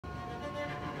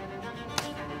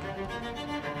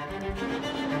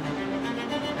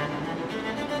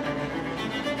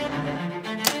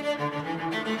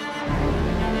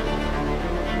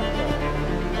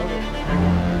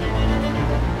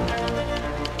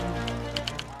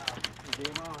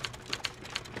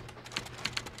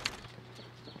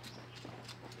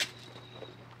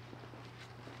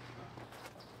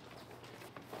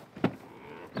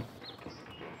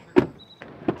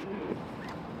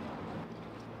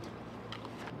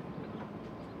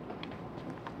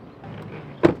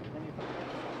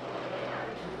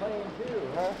too,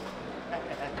 huh?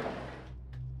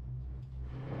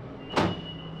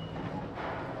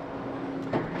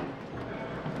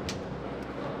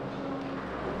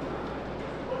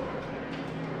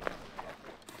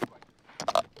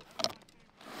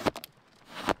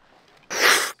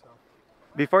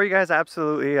 Before you guys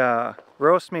absolutely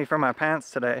roast me for my pants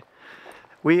today,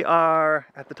 we are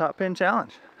at the Top Pin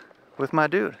Challenge with my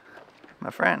dude,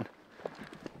 my friend,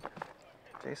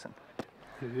 Jason.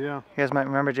 Yeah. You guys might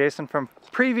remember Jason from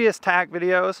previous TAC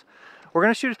videos. We're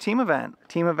gonna shoot a team event,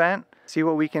 see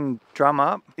what we can drum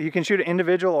up. You can shoot an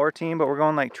individual or team, but we're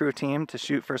going like true team to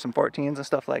shoot for some 14s and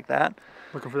stuff like that.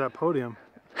 Looking for that podium.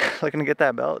 Looking to get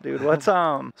that belt, dude. What's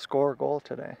score goal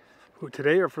today?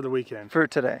 Today or for the weekend? For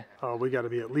today. Oh, we got to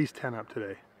be at least 10 up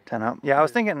today. 10 up. Yeah, I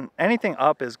was thinking anything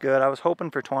up is good. I was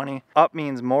hoping for 20. Up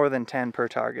means more than 10 per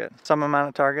target. Some amount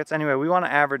of targets. Anyway, we want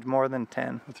to average more than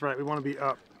 10. That's right. We want to be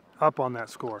up on that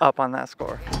score. Up on that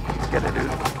score. Let's get it, dude.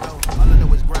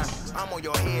 I'm on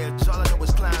your head, all I know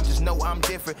is climb, just know I'm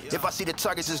different. If I see the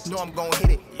target, just know I'm gonna hit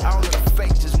it. I don't know the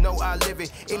fake, just know I live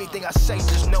it. Anything I say,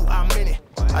 just know I'm in it.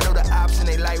 I know the option,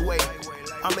 they lightweight.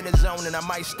 I'm in the zone and I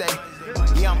might stay.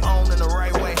 Yeah, I'm on in the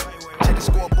right way. Check the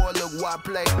scoreboard, look who I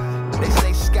play. They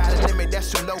say sky the limit,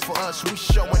 that's too low for us. We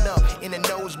showing up in the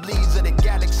nosebleeds of the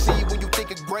galaxy. When you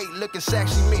think of great, look, it's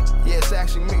actually me. Yeah, it's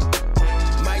actually me.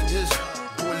 Might just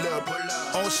pull up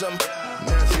on some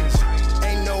nonsense.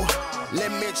 Ain't no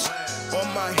limits on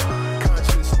my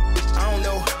conscience. I don't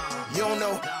know, you don't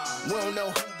know, we don't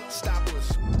know. Stop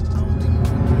us.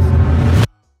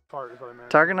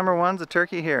 Target number one's a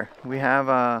turkey here. We have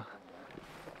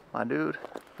my dude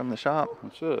from the shop.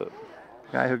 What's up?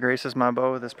 Guy who graces my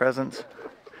bow with his presence.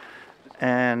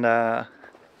 And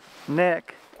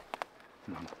Nick's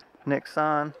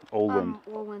son.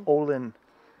 Olin.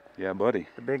 Yeah, buddy.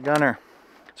 The big gunner.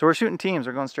 So we're shooting teams.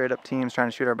 We're going straight up teams, trying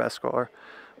to shoot our best score.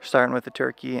 We're starting with the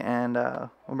turkey, and we'll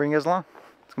bring you guys along.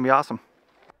 It's gonna be awesome.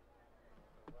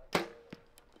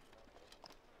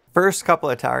 First couple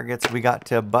of targets, we got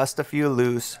to bust a few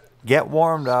loose, get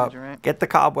warmed up, get the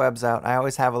cobwebs out. I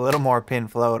always have a little more pin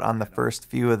float on the first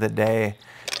few of the day,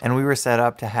 and we were set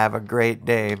up to have a great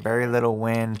day. Very little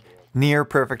wind, near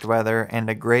perfect weather, and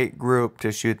a great group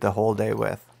to shoot the whole day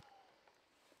with.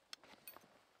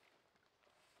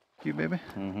 You, baby?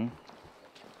 Mm-hmm.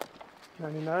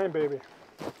 99, baby.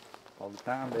 All the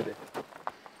time, baby.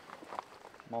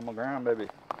 I'm on my ground, baby.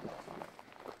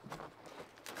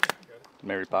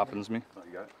 Mary Poppins me. Oh,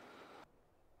 you got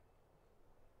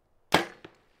it?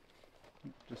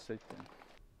 Just safe then.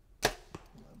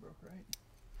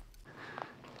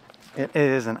 It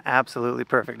is an absolutely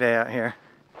perfect day out here.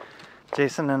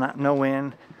 Jason and I, no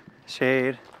wind,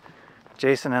 shade.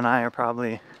 Jason and I are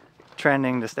probably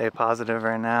trending to stay positive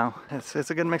right now. It's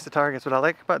a good mix of targets. What I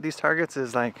like about these targets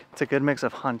is like it's a good mix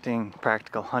of hunting,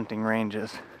 practical hunting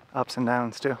ranges, ups and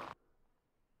downs too.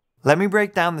 Let me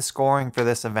break down the scoring for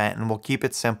this event and we'll keep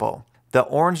it simple. The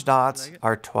orange dots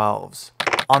are 12s.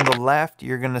 On the left,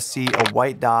 you're gonna see a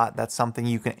white dot. That's something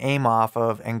you can aim off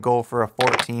of and go for a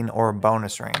 14 or a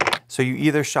bonus ring. So you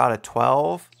either shot a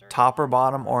 12, top or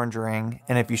bottom orange ring,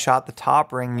 and if you shot the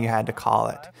top ring, you had to call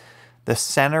it. The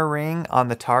center ring on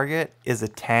the target is a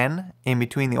 10. In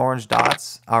between the orange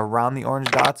dots, around the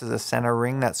orange dots is a center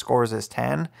ring that scores as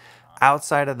 10.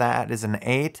 Outside of that is an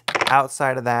 8.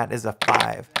 Outside of that is a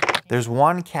 5. There's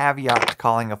one caveat to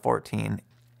calling a 14.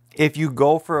 If you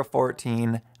go for a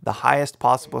 14, the highest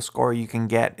possible score you can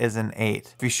get is an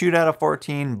 8. If you shoot at a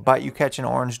 14 but you catch an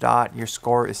orange dot, your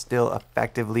score is still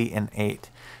effectively an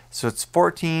 8. So it's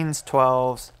 14s,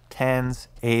 12s, 10s,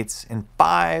 8s, and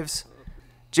 5s.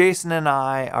 Jason and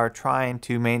I are trying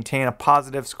to maintain a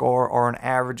positive score or an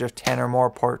average of 10 or more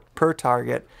per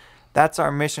target. That's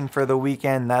our mission for the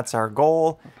weekend. That's our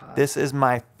goal. This is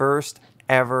my first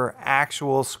ever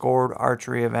actual scored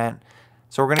archery event.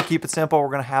 So we're going to keep it simple. We're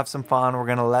going to have some fun. We're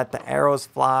going to let the arrows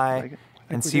fly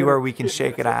and see where we can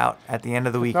shake it out at the end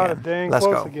of the weekend. Not a dang Let's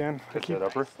close go. Again. Catch that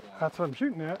upper. That's what I'm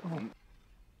shooting at.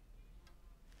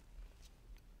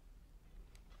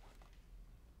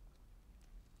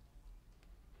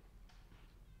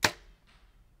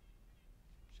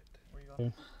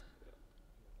 Okay.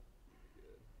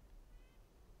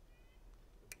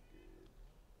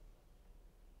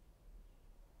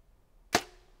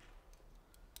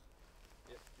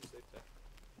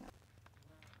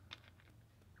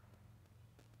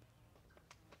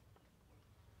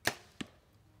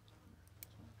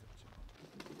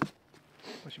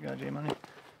 What you got, J-Money?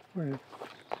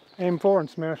 Aim for and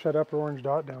smash that upper orange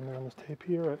dot down there on this tape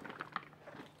here at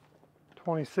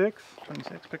 26.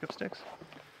 26, pick up sticks.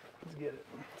 Let's get it.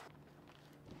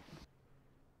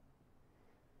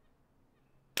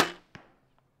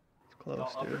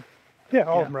 Close, dude. Yeah,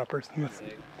 all of them are uppers.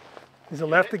 Is it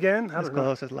left again? I As don't know.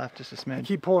 close as left, just a I smidge.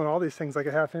 keep pulling all these things like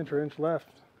a half inch or inch left.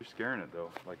 You're scaring it though.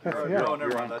 Like Yeah. No,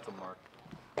 never mind. That's a mark.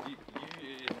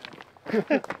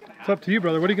 It's up to you,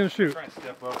 brother. What are you going to shoot? trying to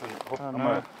step up and hope I'm No,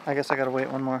 gonna I guess I gotta wait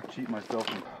one more. cheat myself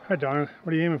and Hi, Donna.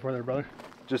 What are you aiming for there, brother?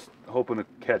 just hoping to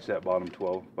catch that bottom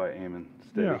 12 by aiming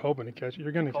steady. Yeah, hoping to catch it.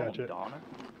 You're going to catch it.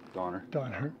 Donner.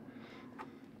 Donner.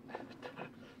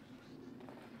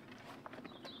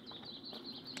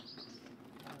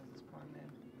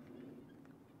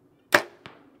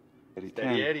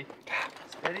 Steady Eddie.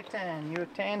 Steady 10. You a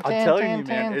 10, I'm 10, telling 10, you,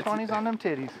 man, 10, it's- 20s on them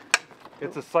titties.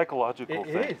 It's a psychological It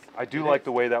thing. is. I do like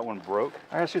the way that one broke.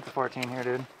 I gotta shoot the 14 here,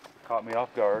 dude. Caught me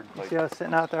off guard. You Like, see how it's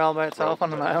sitting out there all by itself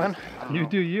on an island? You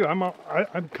do you. I'm I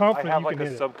confident have you like can a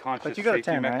hit it. subconscious But you got a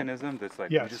safety 10, right? mechanism that's like,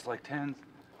 Yes. we just like 10s.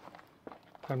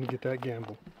 Time to get that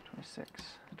gamble. 26,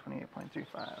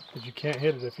 28.35. Because you can't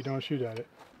hit it if you don't shoot at it.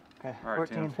 Okay, All right,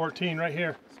 14. 10. 14 right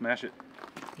here. Smash it.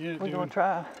 Get it, We're dude. gonna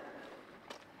try.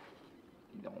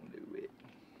 Don't do it.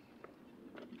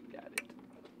 You got it.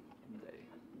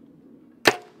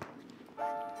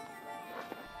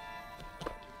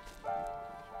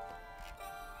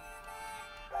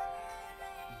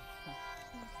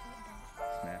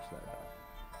 Smash that up.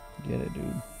 Get it,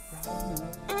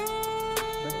 dude.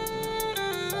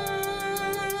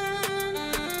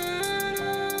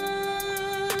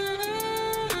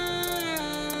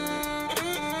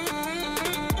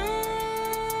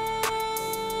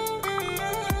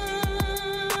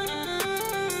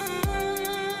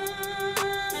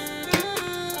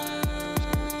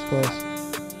 It's close.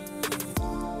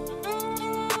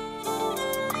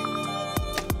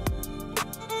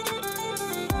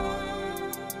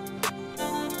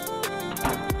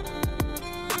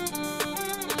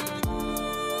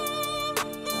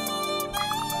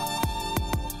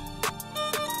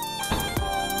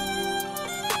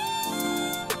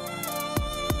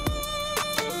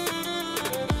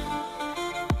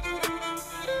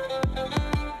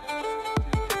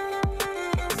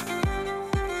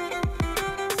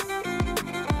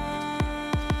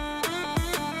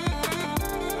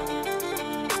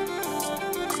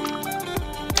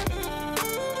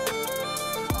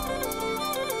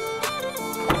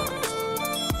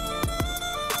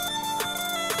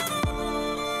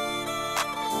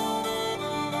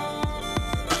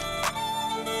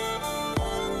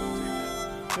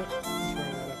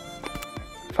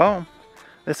 Foam.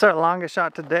 This is our longest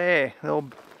shot today. The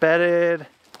old bedded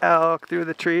elk through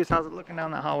the trees. How's it looking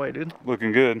down that hallway, dude?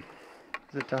 Looking good.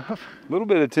 Is it tough? A little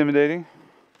bit intimidating.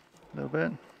 A little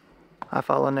bit. I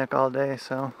follow Nick all day,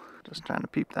 so just trying to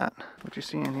peep that. What you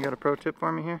seeing? You got a pro tip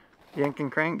for me here? Yank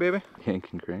and crank, baby? Yank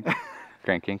and crank.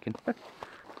 Crank yanking.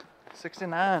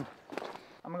 69.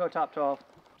 I'm gonna go top 12.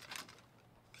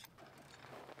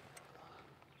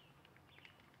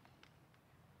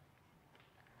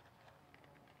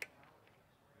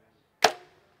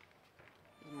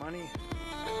 Money.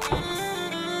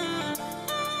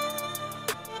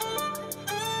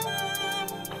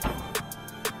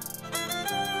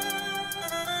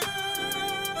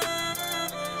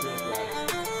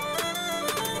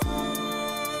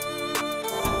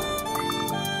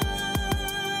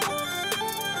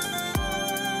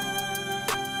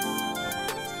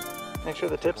 Make sure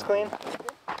the tip's clean.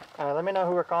 All right, let me know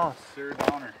who we're calling. Sir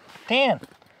Donner. 10.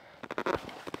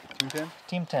 Team 10?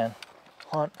 Team 10.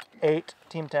 Hunt 8.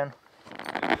 Team 10. Go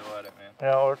at it, man.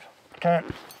 Yeah, 10.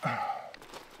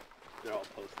 They're all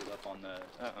posted up on the.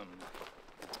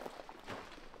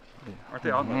 Aren't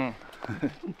they out in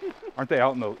the? Aren't they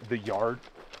out in the yard?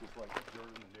 Just like dirt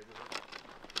in the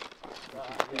neighborhood.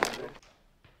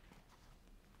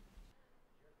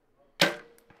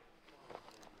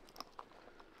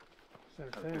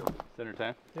 Center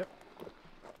 10. Yep.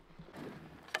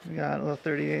 We got a little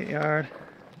 38 yard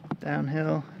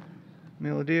downhill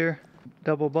mule deer,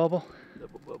 double bubble,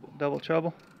 double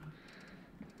trouble.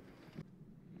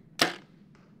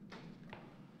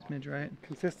 Smidge right.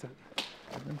 Consistent.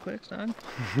 Have them clicks, dog.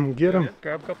 Get them.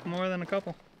 Grab a couple more than a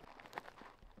couple.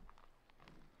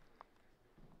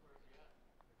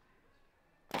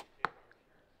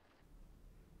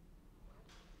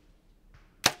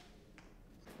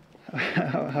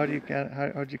 How'd you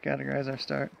categorize our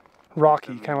start?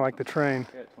 Rocky, kind of like the train.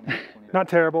 Not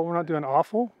terrible. We're not doing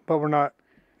awful, but we're not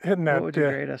hitting that. What would you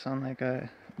grade us on, like a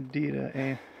D to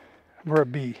A? We're a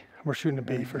B. We're shooting a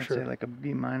B for I'd sure. say like a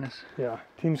B minus. Yeah.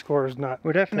 Team score is not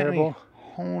We're definitely terrible.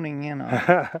 honing in on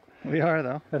it. We are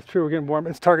though. That's true. We're getting warm.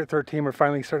 It's target 13. We're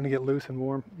finally starting to get loose and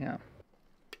warm. Yeah.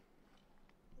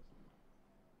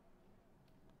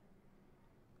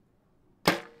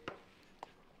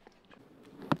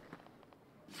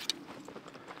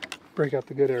 break out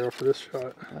the good arrow for this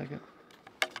shot. I like it.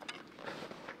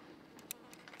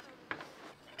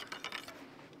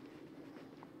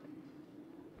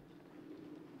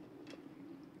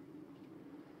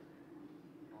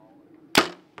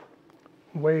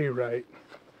 Way right.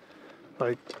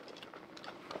 Like,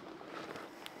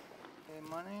 Okay,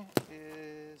 money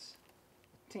is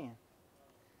 10.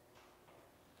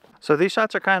 So these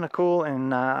shots are kind of cool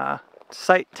in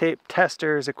sight tape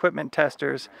testers, equipment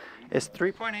testers. It's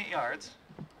 3.8 yards.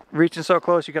 Reaching so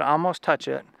close you can almost touch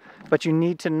it, but you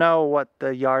need to know what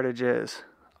the yardage is.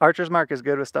 Archer's Mark is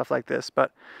good with stuff like this,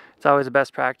 but it's always the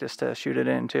best practice to shoot it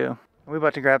in too. We're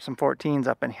about to grab some 14s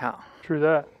up anyhow. true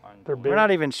that. They're big. We're not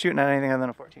even shooting at anything other than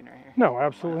a 14 right here. No,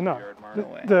 absolutely not. No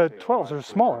way. The 12s are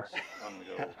smaller.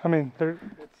 I mean, they're...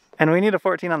 And we need a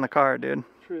 14 on the card, dude.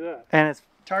 True that. And it's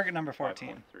target number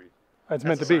 14. It's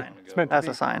meant to a be. sign. It's meant to That's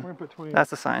be. a sign. We're gonna put 20.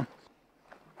 That's a sign.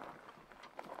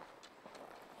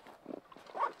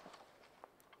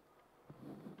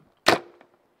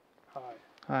 High.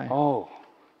 Hi. Oh.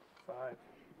 5.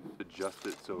 Adjust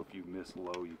it so if you miss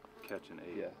low, you catch an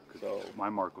 8. Yeah, Because my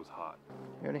mark was hot.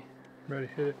 You ready? Ready,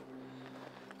 hit it.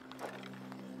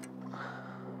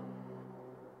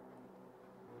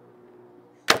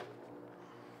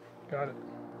 Got it.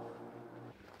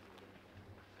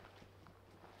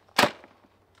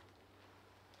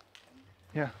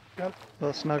 Yeah. Got it. A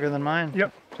little snugger than mine.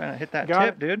 Yep. Trying to hit that Got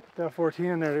tip, it. dude. Got 14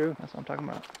 in there, dude. That's what I'm talking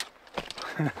about.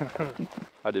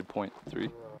 I did 0.3.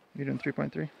 You're doing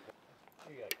 3.3?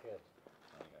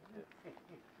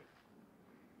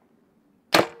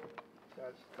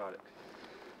 Got it.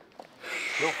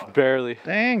 Barely.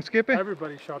 Dang, Skippy.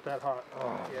 Everybody shot that hot.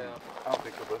 Oh. Yeah. I don't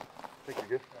think so, bud. I think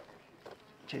you're good.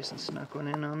 Jason snuck one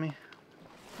in on me.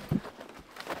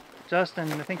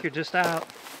 Justin, I think you're just out.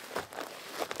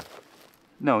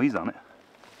 No, he's on it.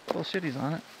 Bullshit, he's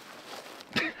on it.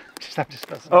 I'm just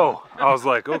messing Oh, I was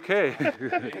like, okay.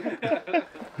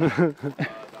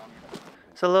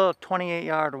 It's a little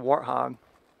 28-yard warthog.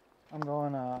 I'm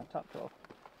going top 12.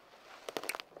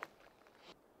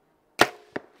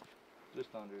 Just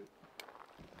under it.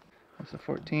 That's a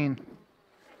 14.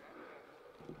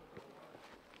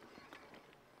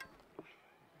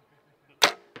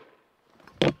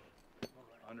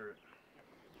 Under it.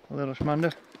 A little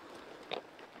schmunda.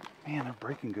 Man, they're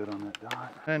breaking good on that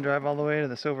dot. I didn't drive all the way to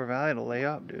the Silver Valley to lay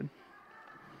up, dude.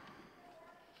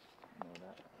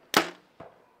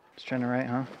 Just trying to right,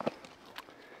 huh?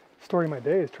 Story of my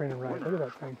day is training right. Look at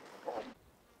that thing.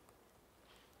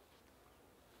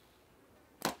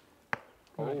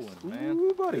 Oh, man.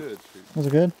 Ooh, buddy. Good. Was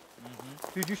it good?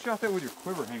 Dude, you shot that with your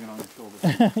quiver hanging on your shoulder.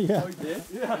 Yeah. Oh, you did?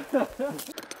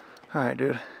 All right,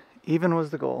 dude. Even was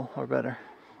the goal, or better.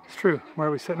 It's true. Where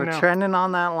are we sitting We're now? trending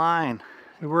on that line.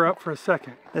 We were up for a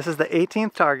second. This is the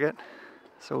 18th target,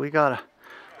 so we gotta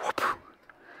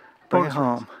bring it Bonus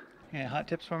home. Yeah, hot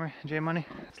tips for me, J Money.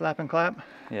 Slap and clap,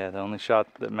 Yeah, the only shot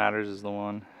that matters is the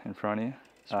one in front of you.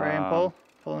 spray and pull,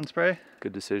 pull and spray.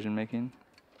 Good decision making.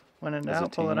 When in as a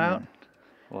doubt, pull it team, out. and-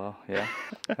 Well, yeah.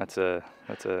 That's a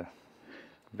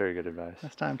very good advice.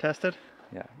 That's time tested.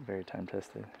 Yeah, very time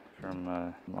tested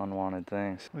from unwanted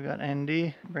things. We got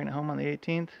ND, bring it home on the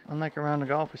 18th. Unlike a round of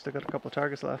golf, we still got a couple of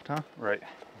targets left, huh? Right.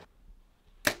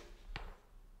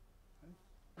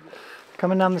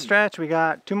 Coming down the stretch, we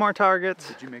got 2 more targets.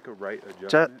 Did you make a right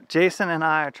adjustment? Jason and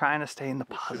I are trying to stay in the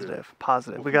positive.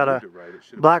 Positive. We If got you a moved it right, it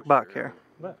should've black pushed buck your here.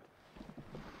 arrow.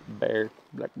 Bear.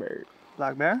 Black bear.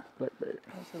 Black bear? Black bear.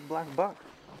 This is black buck.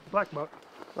 Black buck.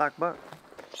 Black buck.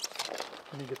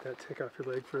 Let me get that tick off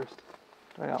your leg first.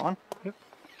 I got one.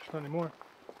 Not anymore.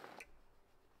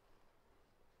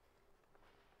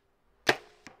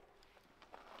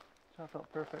 That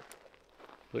felt perfect.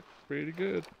 Looked pretty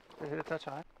good. Did it hit a touch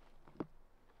high?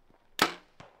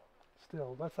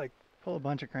 Still, that's like, Pull a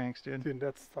bunch of cranks, dude. dude,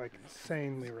 that's like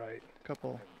insanely right.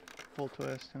 Couple full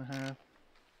twist and a half.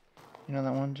 You know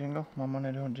that one jingle? One when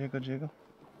I don't jiggle jiggle.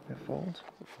 It folds.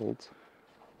 It folds.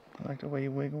 I like the way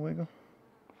you wiggle wiggle.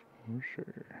 For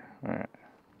sure. Alright.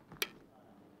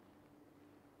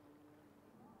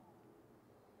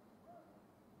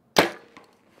 Good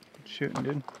shooting,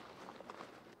 dude.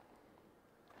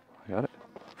 I got it.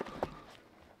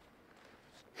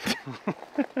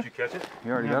 Did you catch it? You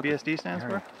You already know what got BSD stands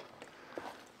for?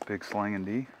 Big slang and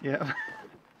D. Yeah.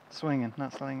 Swinging,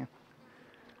 not slinging.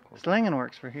 Slinging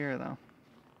works for here, though.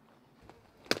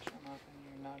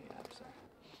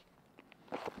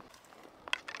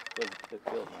 It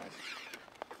feels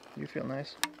nice. You feel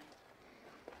nice.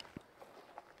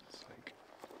 It's like,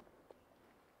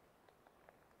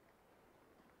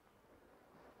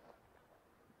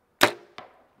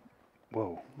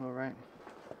 whoa. All right.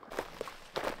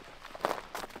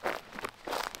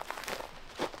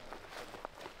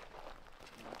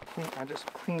 I just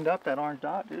cleaned up that orange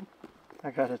dot, dude.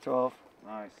 I got a 12.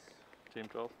 Nice. Team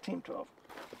 12. Team 12.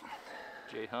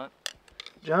 Jay Hunt.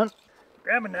 John,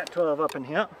 grabbing that 12 up in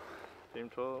here. Team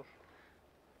 12.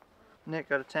 Nick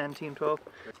got a 10, team 12.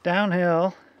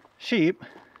 Downhill, sheep,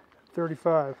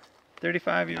 35.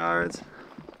 35 yards.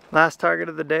 Last target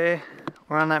of the day.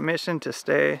 We're on that mission to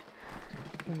stay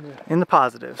in the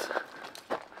positives.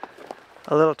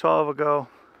 A little 12 will go.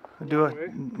 Do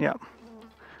it. Yep.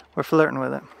 We're flirting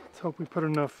with it. Let's hope we put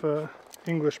enough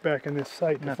English back in this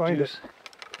site to find juice.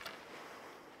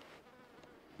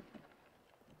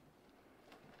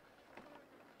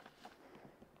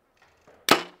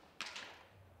 it.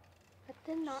 That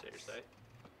did not.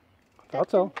 Thought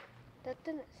so. That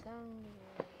didn't sound.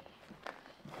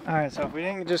 Alright, so if we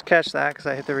didn't just catch that because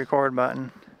I hit the record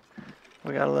button,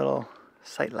 we got a little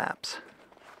sight lapse.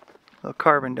 A little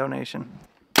carbon donation.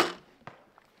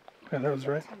 Yeah, that was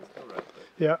right.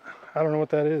 Yeah, I don't know what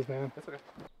that is, man. That's okay.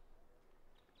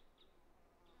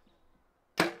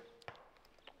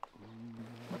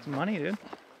 That's money, dude.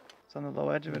 It's on the low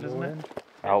edge of it, isn't it?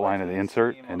 Outline of the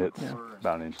insert, and it's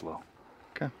about an inch low.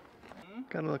 Got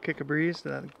a little kick of breeze.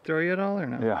 Did that throw you at all or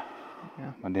no? Yeah.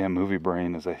 Yeah. My damn movie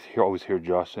brain, as I always hear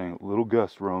Josh saying, little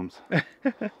gust roams.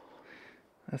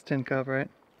 That's tin cup, right?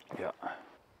 Yeah.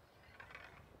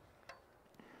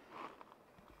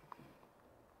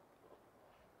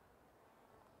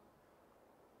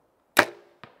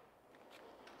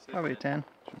 Probably a 10.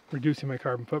 Reducing my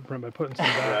carbon footprint by putting some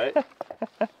back.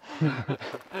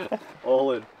 Right?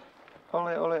 All in. Ole,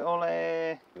 ole,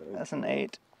 ole. That's an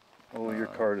 8. Oh, your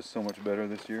card is so much better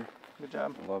this year. Good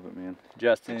job. I love it, man.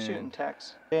 Justin. Good shooting,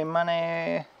 Tex. Okay,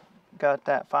 money. Got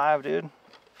that 5, dude.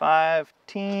 5,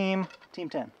 team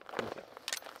 10.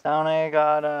 Downey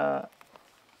got a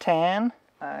 10.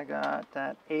 I got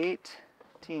that 8,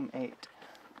 team 8.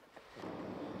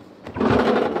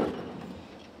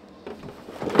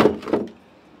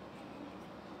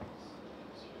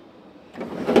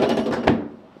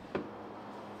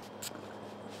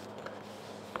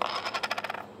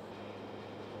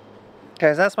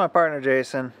 Guys, that's my partner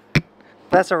Jason.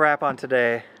 That's a wrap on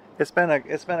today. It's been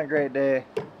a great day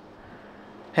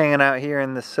hanging out here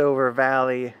in the Silver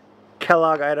Valley,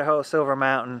 Kellogg, Idaho, Silver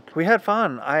Mountain. We had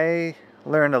fun. I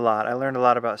learned a lot. I learned a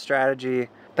lot about strategy.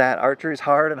 That archery is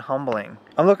hard and humbling.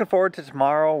 I'm looking forward to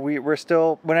tomorrow. We're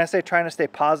still, when I say trying to stay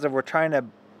positive, we're trying to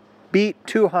beat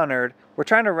 200. We're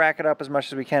trying to rack it up as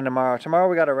much as we can tomorrow. Tomorrow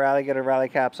we got to rally, get our rally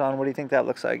caps on. What do you think that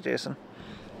looks like, Jason?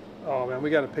 Oh man, we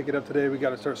got to pick it up today. We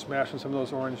got to start smashing some of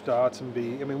those orange dots and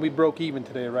be. I mean, we broke even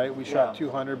today, right? We shot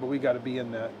 200, but we got to be in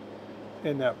that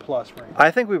plus range. I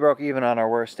think we broke even on our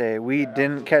worst day. We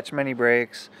didn't catch many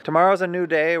breaks. Tomorrow's a new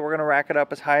day. We're gonna rack it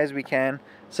up as high as we can.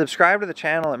 Subscribe to the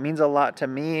channel. It means a lot to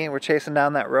me. We're chasing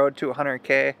down that road to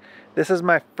 100K. This is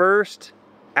my first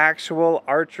actual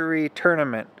archery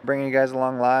tournament. Bringing you guys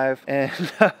along live and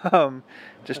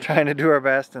just trying to do our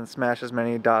best and smash as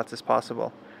many dots as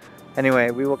possible.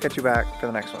 Anyway, we will catch you back for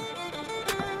the next one.